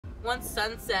once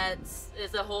sun sets,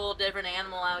 it's a whole different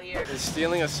animal out here. Is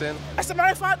stealing a sin? As a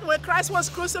matter of fact, when Christ was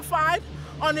crucified,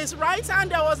 on his right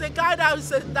hand there was a guy that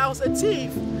was a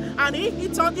thief, and he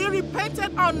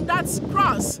repented on that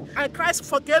cross, and Christ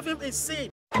forgave him his sin.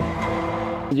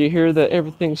 Did you hear that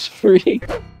everything's free?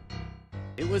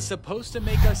 It was supposed to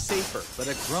make us safer, but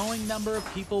a growing number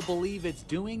of people believe it's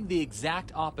doing the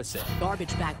exact opposite.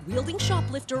 Garbage bag wielding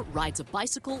shoplifter rides a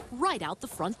bicycle right out the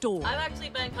front door. I've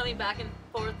actually been coming back and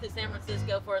forth to San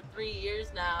Francisco for 3 years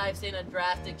now. I've seen a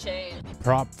drastic change.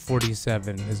 Prop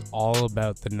 47 is all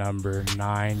about the number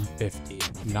 950.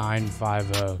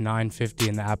 950. 950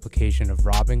 in the application of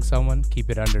robbing someone. Keep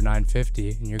it under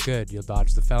 950 and you're good. You'll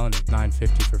dodge the felony.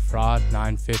 950 for fraud.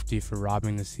 950 for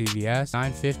robbing the CVS.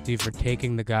 950 for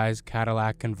taking the guy's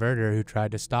Cadillac converter who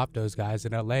tried to stop those guys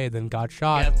in LA, then got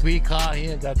shot. Yeah, 3 cars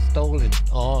here got stolen.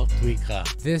 All 3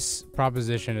 cars. This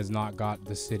proposition has not got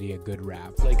the city a good rap.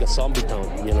 It's like a zombie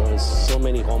town, you know, there's so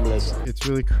many homeless. It's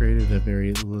really created a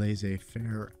very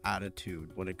laissez-faire attitude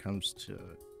when it comes to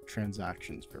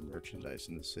transactions for merchandise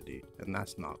in the city, and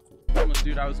that's not cool. Homeless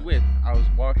dude I was with, I was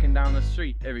walking down the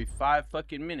street. Every 5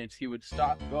 fucking minutes, he would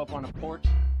stop, go up on a porch,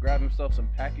 grab himself some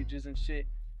packages and shit,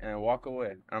 and walk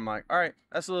away. And I'm like, all right,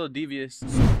 that's a little devious.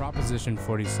 So Proposition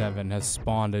 47 has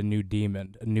spawned a new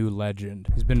demon, a new legend.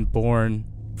 He's been born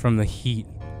from the heat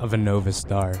of a Nova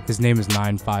star. His name is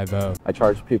 950. I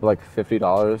charge people like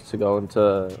 $50 to go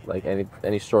into like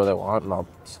any store they want, and I'll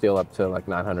steal up to like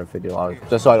 $950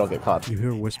 just so I don't get caught. You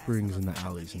hear whisperings in the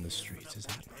alleys and the streets. Is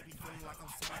that 950?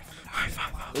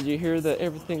 Did you hear that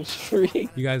everything's free?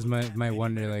 You guys might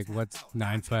wonder, like, what's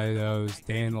 950's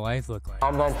day in the life look like?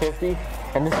 I'm 950,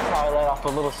 and this is how I let off a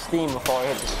little steam before I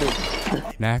hit the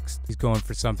street. Next, he's going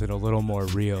for something a little more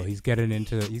real. He's getting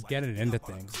into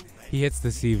things. He hits the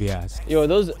CVS. Yo, are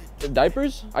those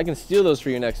diapers? I can steal those for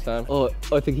you next time. Oh,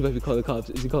 I think he might be calling the cops.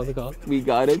 Is he calling the cops? We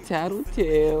got a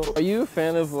tattletale. Are you a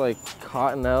fan of like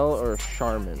Cottonelle or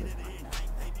Charmin?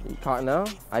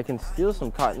 Cottonelle? I can steal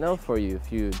some Cottonelle for you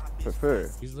if you prefer.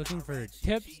 He's looking for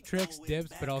tips, tricks,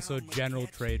 dips, but also general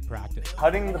trade practice.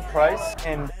 Cutting the price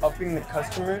and upping the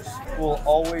customers will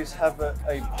always have a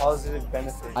positive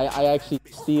benefit. I actually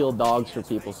steal dogs for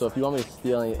people, so if you want me to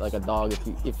steal like a dog,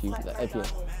 if you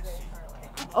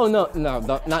oh no,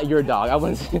 not your dog. I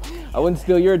wouldn't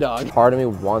steal your dog. Part of me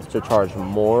wants to charge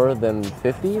more than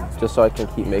 50 just so I can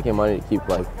keep making money to keep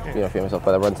like, you know, feeding myself.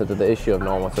 But that runs into the issue of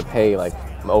no one wants to pay like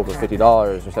over $50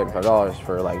 or $75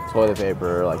 for like toilet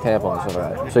paper or like tampons and stuff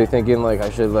like that. So you're thinking like I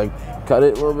should like cut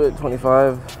it a little bit,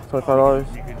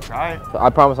 $25? You can try it. I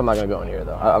promise I'm not gonna go in here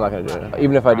though. I'm not gonna do it.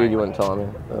 Even if I did, you wouldn't tell me.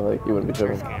 Like you wouldn't be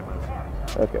tripping.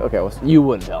 Okay, well, you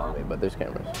wouldn't tell me, but there's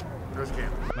cameras.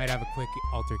 Might have a quick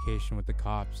altercation with the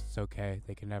cops. It's okay.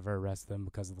 They can never arrest them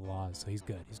because of the laws. So he's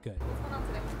good. He's good. What's going on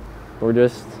today? We're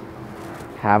just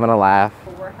having a laugh.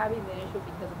 We're having the issue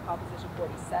because of Proposition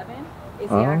 47 is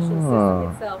the actual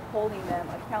system itself holding them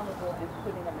accountable and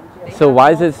putting them in jail. So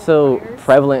why is it so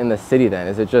prevalent in the city then?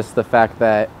 Is it just the fact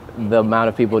that the amount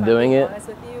of people doing it? To be honest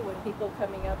with you, when people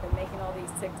coming up and making all these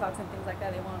TikToks and things like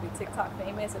that, they want to be TikTok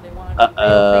famous or they want to be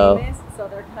real famous. So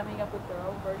they're coming up with their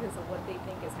own versions of what they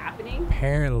think is happening.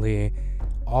 Apparently,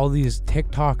 all these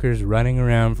TikTokers running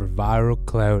around for viral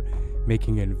clout,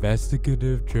 making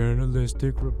investigative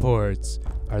journalistic reports,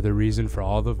 are the reason for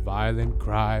all the violent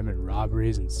crime and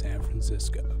robberies in San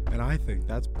Francisco. And I think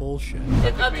that's bullshit.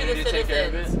 It's up to the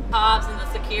citizens. Cops and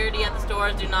the security at the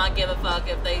stores do not give a fuck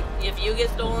if you get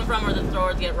stolen from or the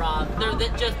stores get robbed.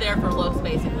 They're just there for looks,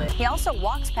 basically. He also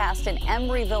walks past an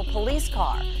Emeryville police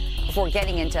car before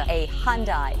getting into a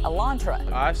Hyundai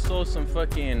Elantra. I stole some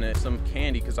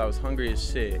candy because I was hungry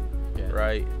as shit,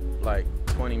 right? Like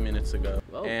 20 minutes ago.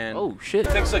 And oh shit.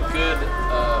 I think it's a good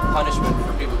punishment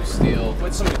for people who steal.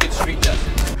 Put some good street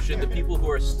justice. Should the people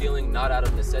who are stealing not out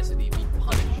of necessity be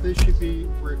punished? They should be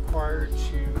required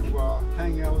to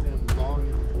hang out in long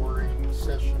and boring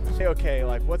sessions. Okay,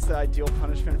 like what's the ideal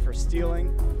punishment for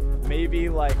stealing? Maybe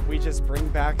like we just bring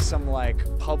back some like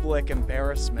public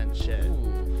embarrassment shit.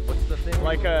 What's the thing?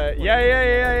 Like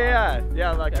yeah,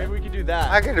 like maybe we could do that.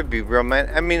 I gotta be real,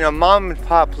 man. I mean, a mom and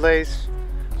pop place,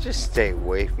 just stay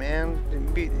away, man.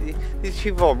 These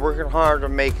people are working hard to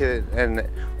make it, and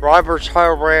Robert's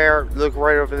Hardware, look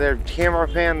right over there. Camera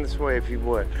pan this way if you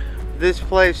would. This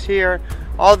place here,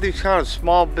 all these kind of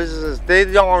small businesses,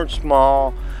 they aren't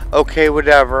small, okay,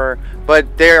 whatever,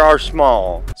 but they are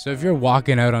small. So if you're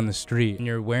walking out on the street and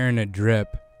you're wearing a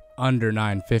drip under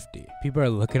 950, people are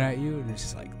looking at you and it's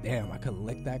just like, damn, I could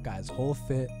lick that guy's whole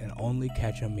fit and only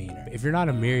catch a meaner. If you're not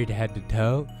a married head to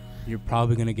toe, you're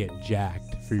probably gonna get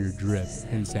jacked for your drip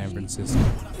in San Francisco.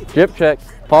 Drip check.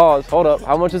 Pause. Hold up.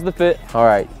 How much is the fit? All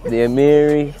right. The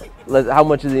Amiri. How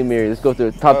much is the Amiri? Let's go through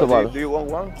it. Top to bottom. Do you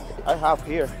want one? I have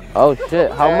here. Oh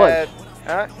shit. How much?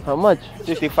 How much?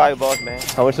 $65, man.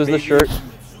 How much was the shirt?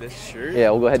 This shirt?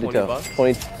 Yeah, we'll go ahead to toe. Bucks?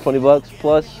 20 bucks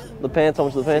plus the pants. How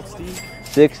much are the pants?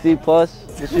 60 plus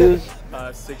the shoes.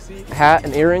 60. Hat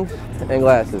and earrings and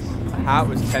glasses. Hat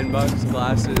was 10 bucks.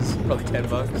 Glasses probably 10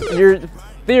 bucks. You're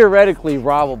theoretically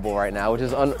robbable right now, which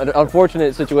is an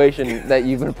unfortunate situation that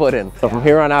you've been put in. So from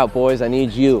here on out, boys, I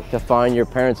need you to find your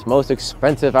parents' most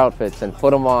expensive outfits and put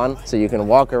them on so you can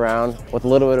walk around with a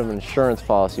little bit of an insurance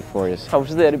policy for you. How much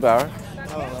is the Eddie Bauer? I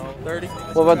don't know, 30.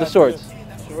 What about the shorts?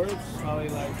 Shorts, probably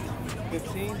like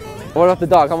 15. What about the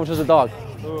dog? How much was the dog?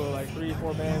 Ooh, like 3 or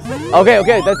 4 bands.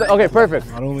 Okay, that's okay, perfect.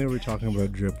 Not only are we talking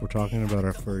about drip, we're talking about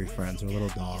our furry friends, our little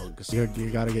dogs. You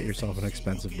gotta get yourself an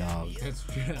expensive dog. That's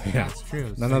true. Yeah. That's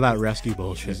true. None of that rescue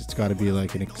bullshit. It's gotta be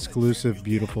like an exclusive,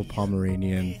 beautiful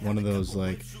Pomeranian, one of those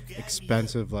like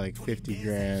expensive, like 50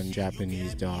 grand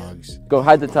Japanese dogs. Go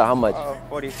hide the top. How much?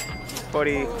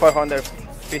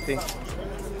 450.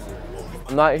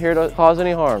 I'm not here to cause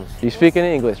any harm. You speak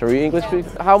any English? Are you English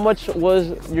speaking? How much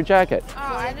was your jacket? Oh,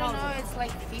 I don't know. It's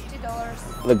like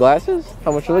 $50. The glasses?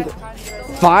 How much was it?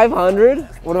 500?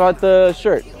 What about the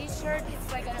shirt? This shirt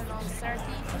is like, I don't know,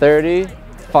 30. 30,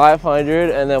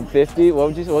 500, and then 50. What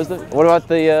would you say? What was the? What about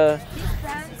the? These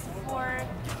pants for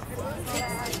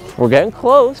 60. We're getting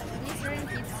close. This ring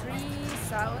is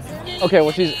 3,000. Okay,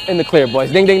 well she's in the clear, boys.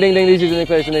 Ding, ding, ding, ding. She's in the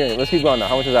clear. She's in the clear. Let's keep going now.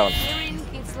 How much is that one? Earring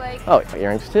is like Oh,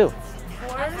 earrings too.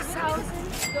 $4,000.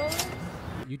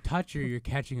 You touch her, you're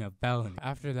catching a felony.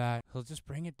 After that, he'll just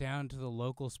bring it down to the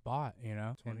local spot, you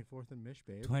know? 24th and Mish,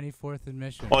 babe. 24th and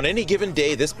Mission. On any given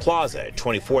day, this plaza at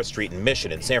 24th Street and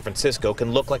Mission in San Francisco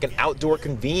can look like an outdoor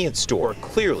convenience store,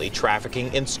 clearly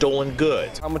trafficking in stolen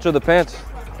goods. How much are the pants?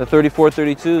 The 34,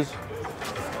 32s.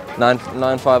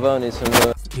 950 needs some.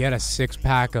 He had a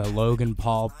 6-pack of Logan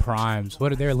Paul Primes.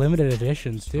 What are their limited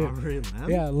editions too? Strawberry lemon?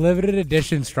 Yeah, limited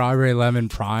edition strawberry lemon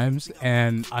primes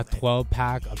and a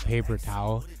 12-pack of paper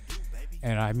towel.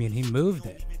 And I mean, he moved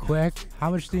it quick. How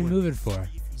much did he move it for? It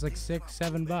was like $6,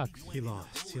 $7. He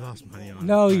lost money on it.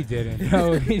 No, he didn't.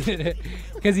 No, he didn't.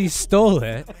 Because he stole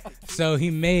it. So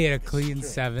he made a clean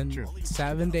 $7 to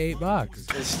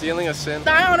 $8. Is stealing a sin?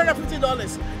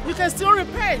 $950. You can still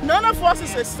repay. None of us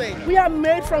is a saint. We are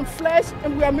made from flesh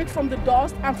and we are made from the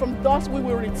dust, and from dust we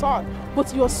will return.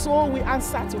 But your soul will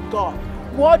answer to God.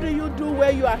 What do you do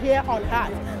where you are here on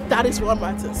earth? That is what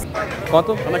matters.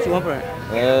 ¿Cuánto? How much you want for it?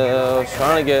 I was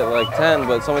trying to get like 10,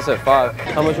 but someone said 5.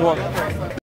 How much you want?